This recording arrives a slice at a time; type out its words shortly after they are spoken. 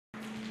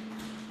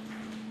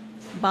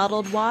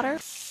bottled water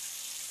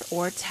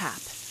or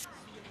tap.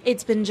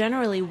 It's been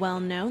generally well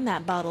known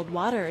that bottled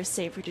water is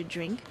safer to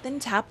drink than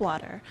tap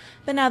water.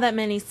 But now that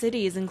many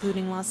cities,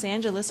 including Los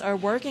Angeles, are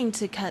working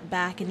to cut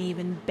back and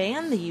even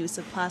ban the use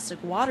of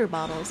plastic water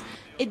bottles,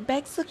 it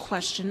begs the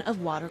question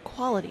of water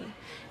quality.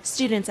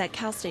 Students at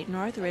Cal State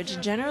Northridge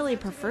generally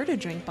prefer to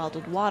drink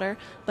bottled water,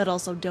 but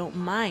also don't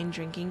mind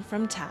drinking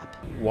from tap.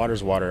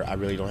 Water's water. I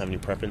really don't have any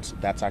preference.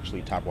 That's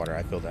actually tap water.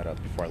 I filled that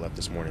up before I left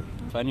this morning.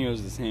 If I knew it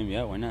was the same,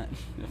 yeah, why not?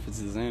 If it's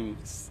the same,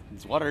 it's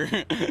water.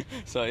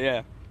 So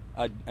yeah,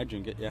 I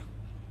drink it, yeah.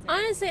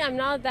 Honestly, I'm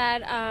not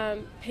that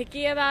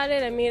picky about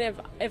it. I mean,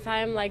 if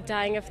I'm like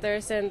dying of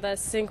thirst and the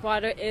sink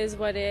water is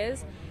what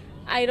is,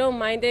 I don't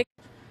mind it.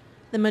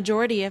 The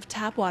majority of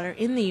tap water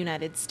in the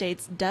United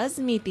States does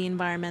meet the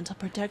Environmental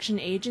Protection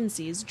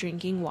Agency's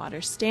drinking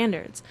water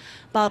standards.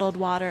 Bottled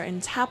water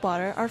and tap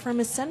water are from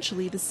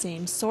essentially the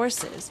same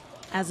sources.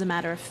 As a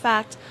matter of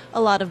fact,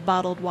 a lot of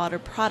bottled water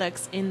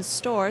products in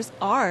stores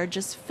are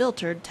just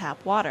filtered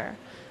tap water.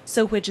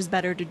 So which is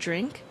better to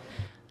drink?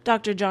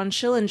 Dr. John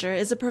Schillinger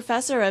is a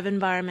professor of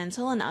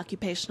environmental and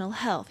occupational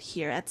health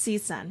here at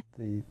CSUN.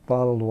 The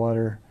bottled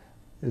water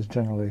is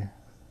generally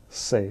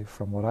safe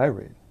from what I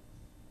read,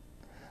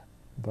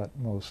 but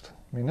most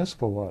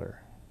municipal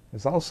water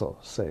is also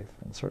safe,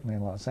 and certainly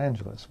in Los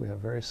Angeles we have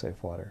very safe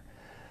water.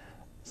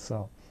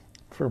 So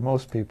for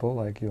most people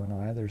like you and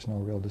I, there's no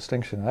real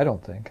distinction, I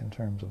don't think, in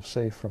terms of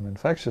safe from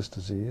infectious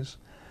disease,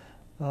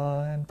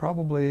 and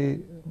probably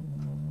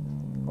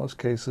in most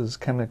cases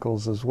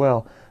chemicals as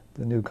well.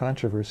 The new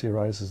controversy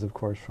arises, of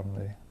course, from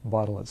the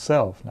bottle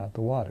itself, not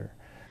the water.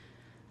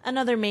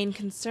 Another main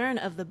concern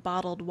of the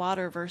bottled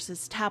water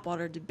versus tap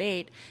water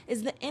debate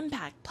is the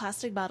impact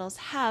plastic bottles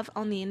have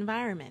on the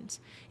environment.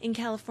 In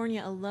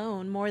California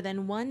alone, more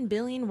than 1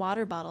 billion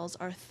water bottles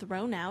are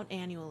thrown out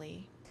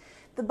annually.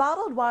 The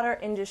bottled water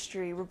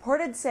industry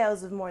reported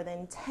sales of more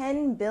than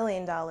 $10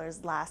 billion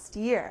last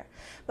year,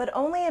 but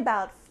only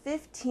about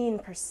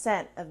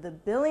 15% of the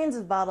billions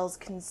of bottles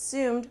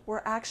consumed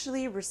were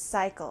actually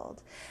recycled.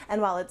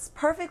 And while it's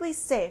perfectly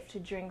safe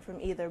to drink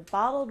from either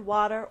bottled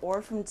water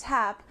or from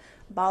tap,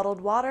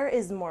 bottled water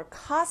is more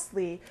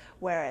costly,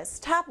 whereas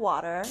tap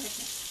water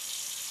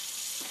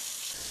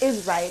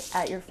is right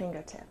at your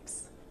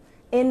fingertips.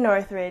 In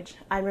Northridge,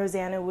 I'm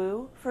Rossana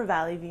Woo for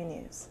Valley View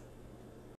News.